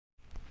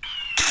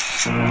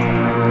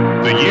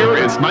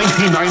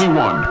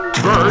1991.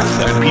 Birds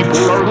and people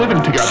are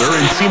living together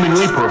in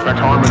seemingly perfect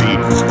harmony,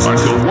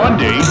 until one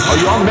day a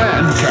young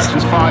man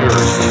catches fire.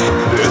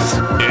 This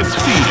is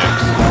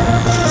Phoenix.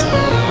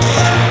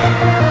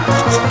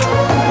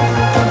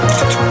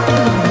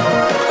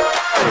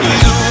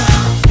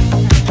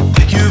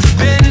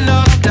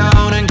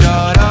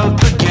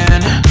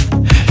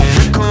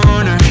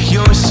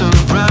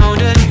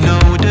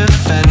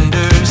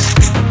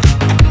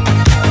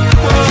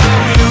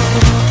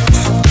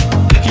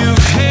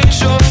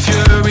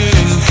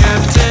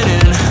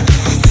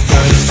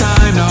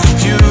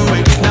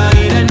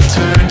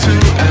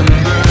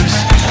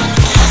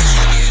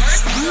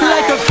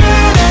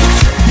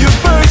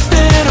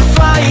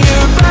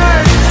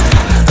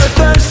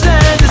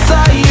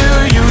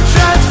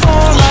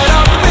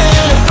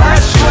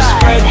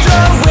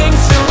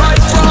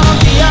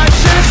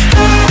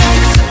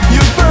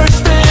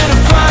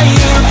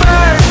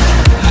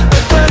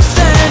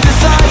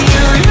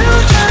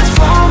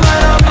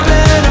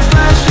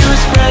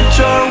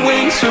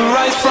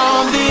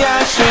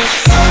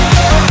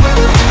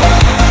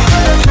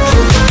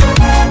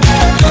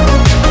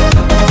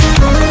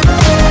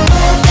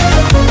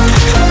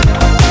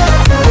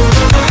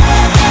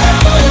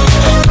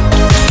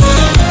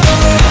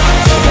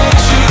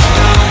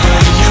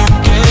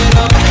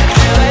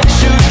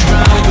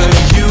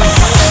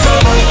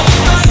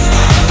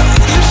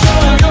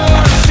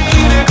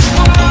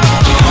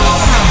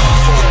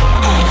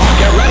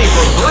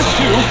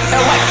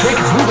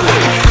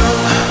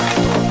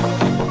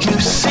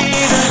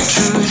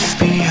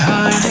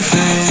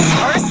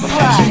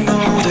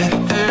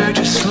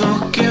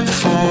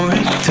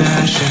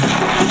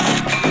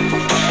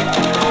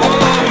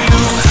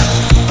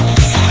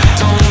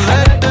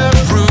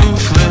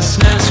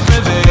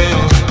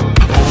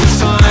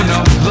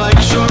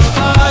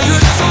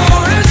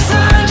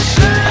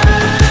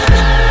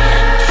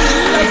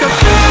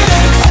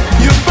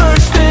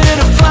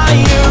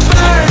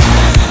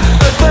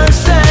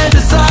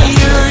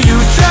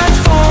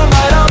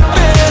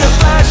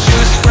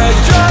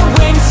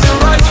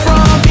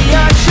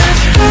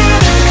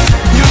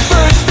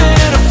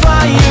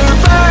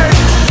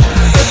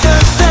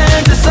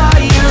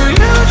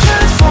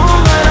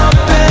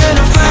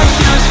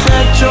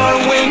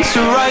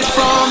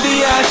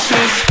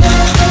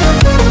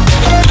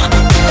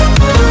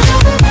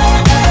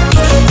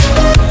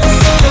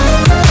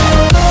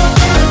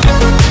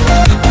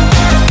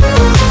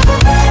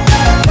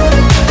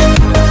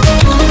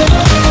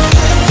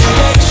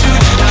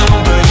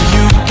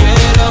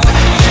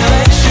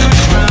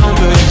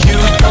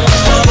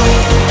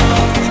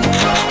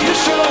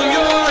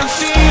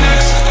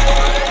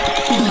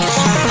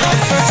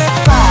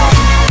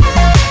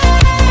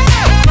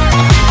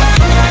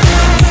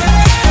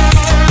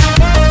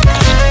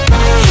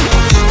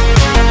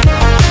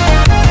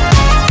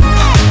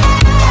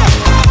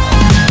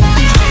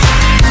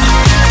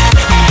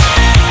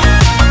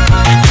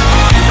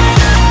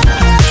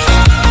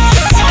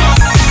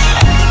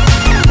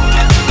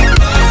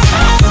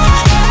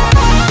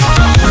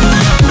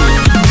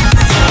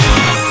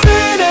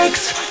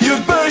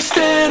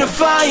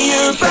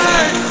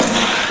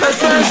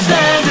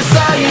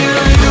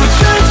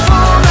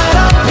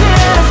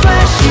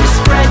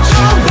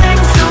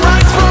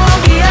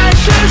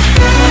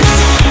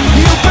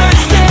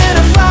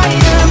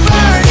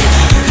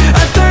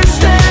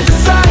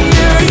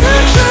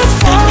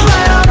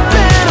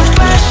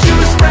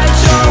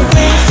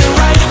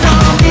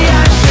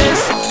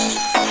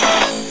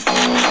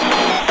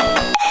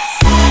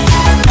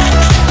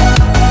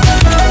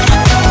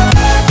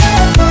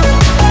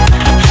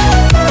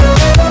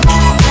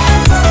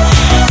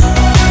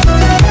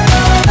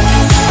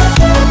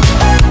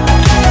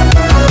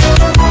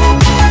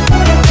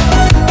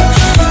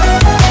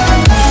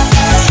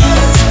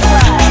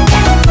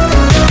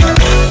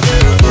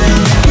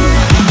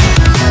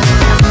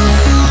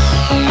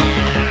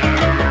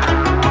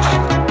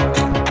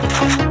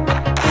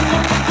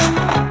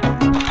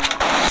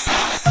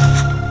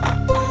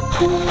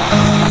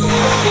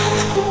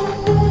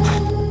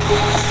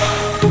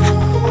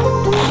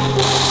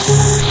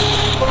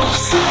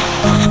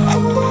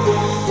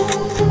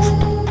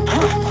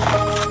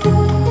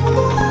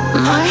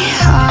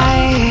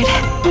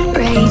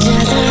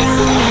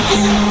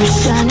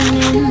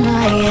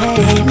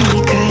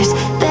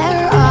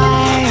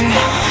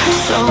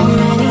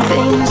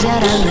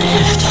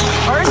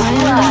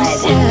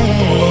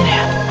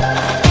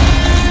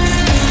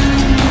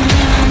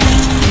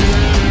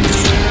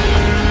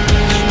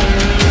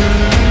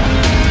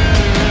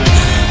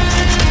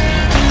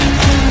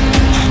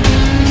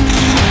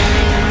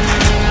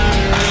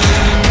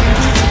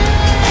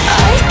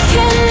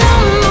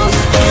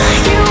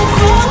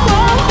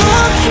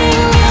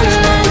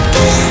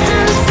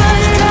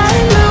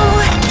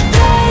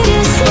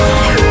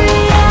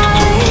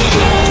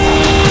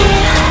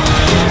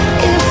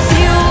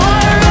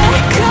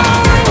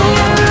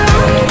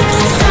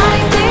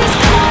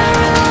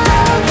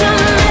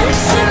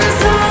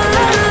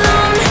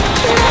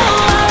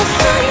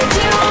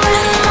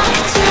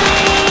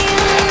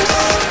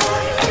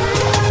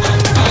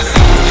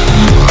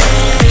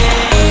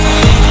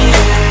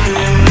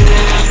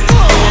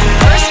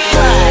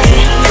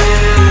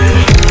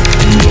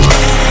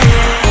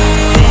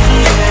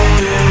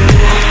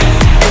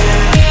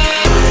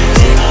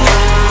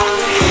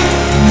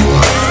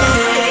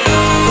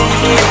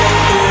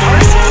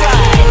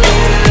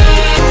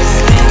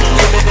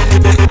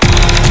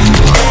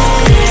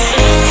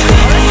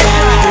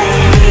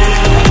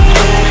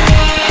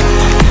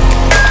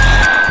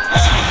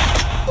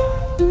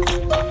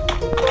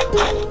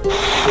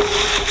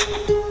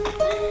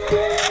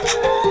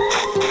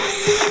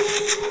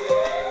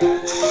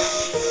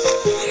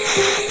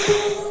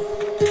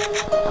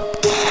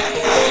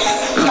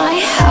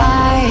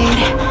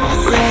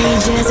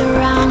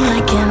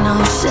 like an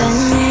ocean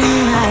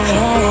in my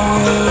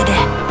head.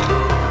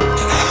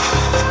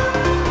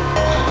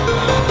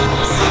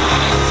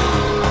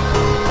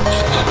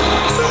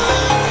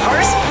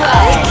 First blood.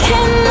 I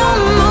can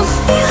almost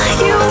feel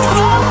you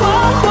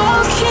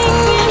walking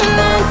in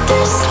the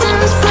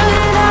distance, but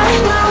I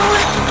know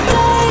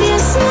that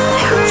it's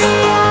not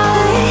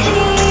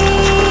reality.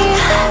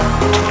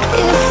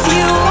 If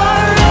you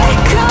are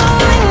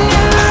echoing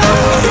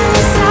around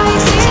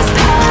inside these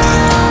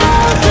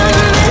parallel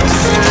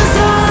dimensions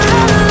all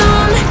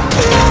alone,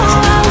 know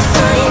I'll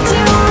find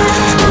you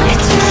in my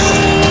dreams.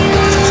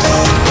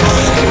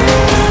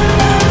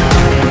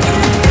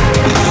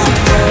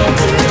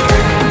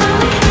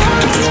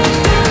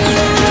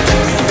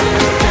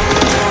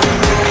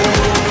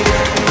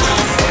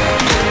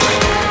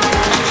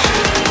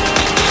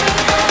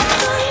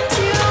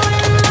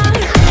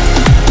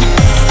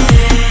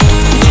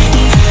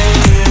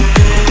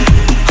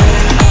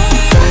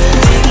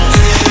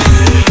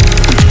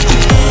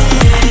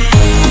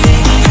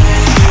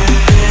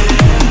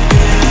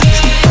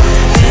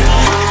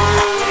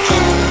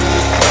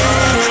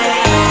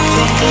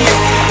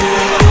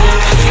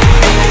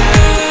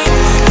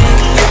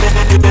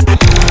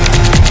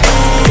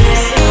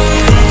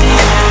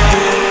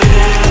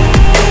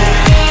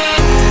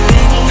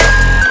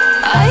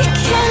 I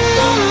can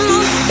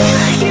almost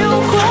feel you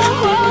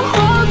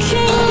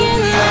walking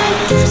in the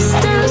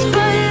distance,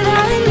 but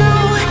I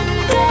know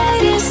that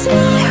it's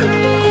not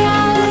reality.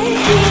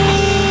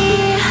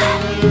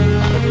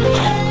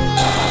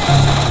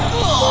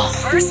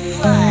 First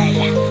blood.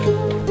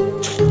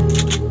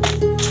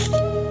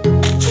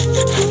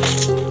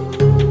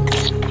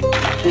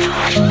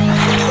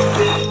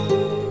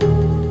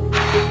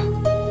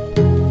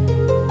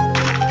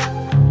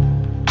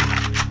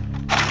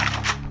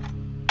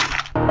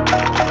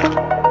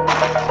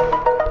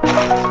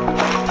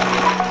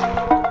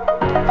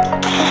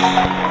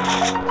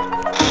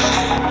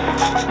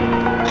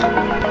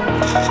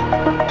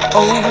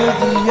 Over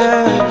the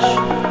edge,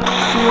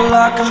 feel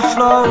like I'm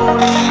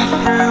floating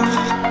through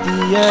the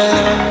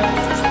air.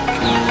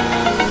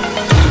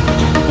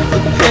 The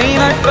pain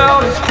I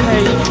felt is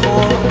paid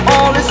for,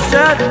 all is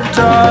said and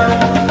done.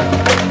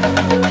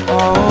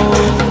 Oh,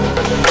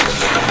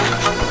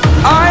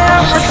 I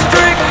am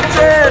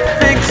restricted,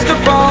 fixed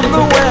upon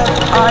the web.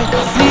 I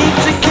need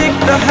to kick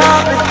the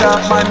habit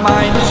that my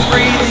mind is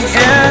breathing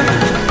in.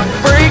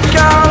 Break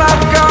out,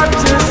 I've got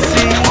to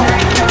see.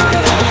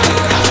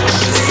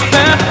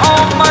 Spent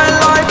all my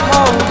life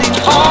holding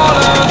all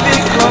of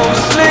it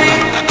closely.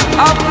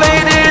 I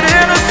played it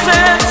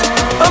innocent,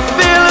 a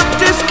feel of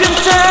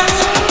discontent.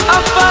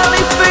 I'm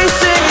finally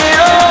facing it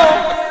all,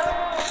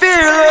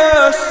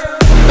 fearless.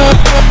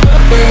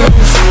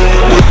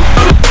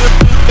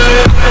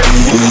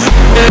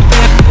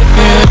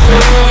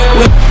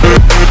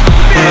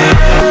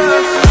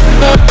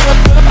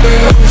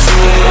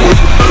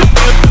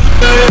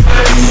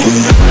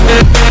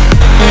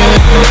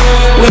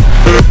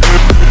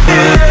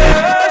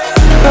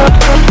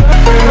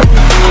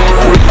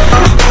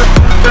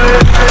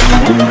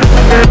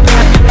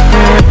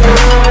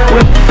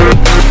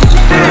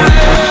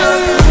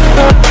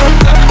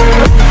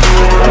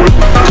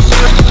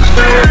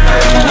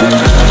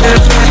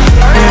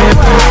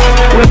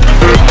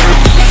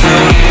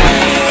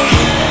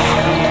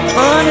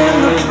 Burning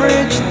the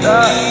bridge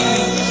that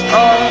keeps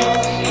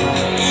us.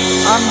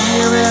 I'm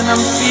here and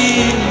I'm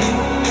feeling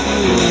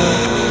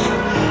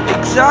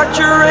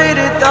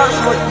exaggerated, that's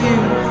what you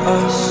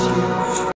assume.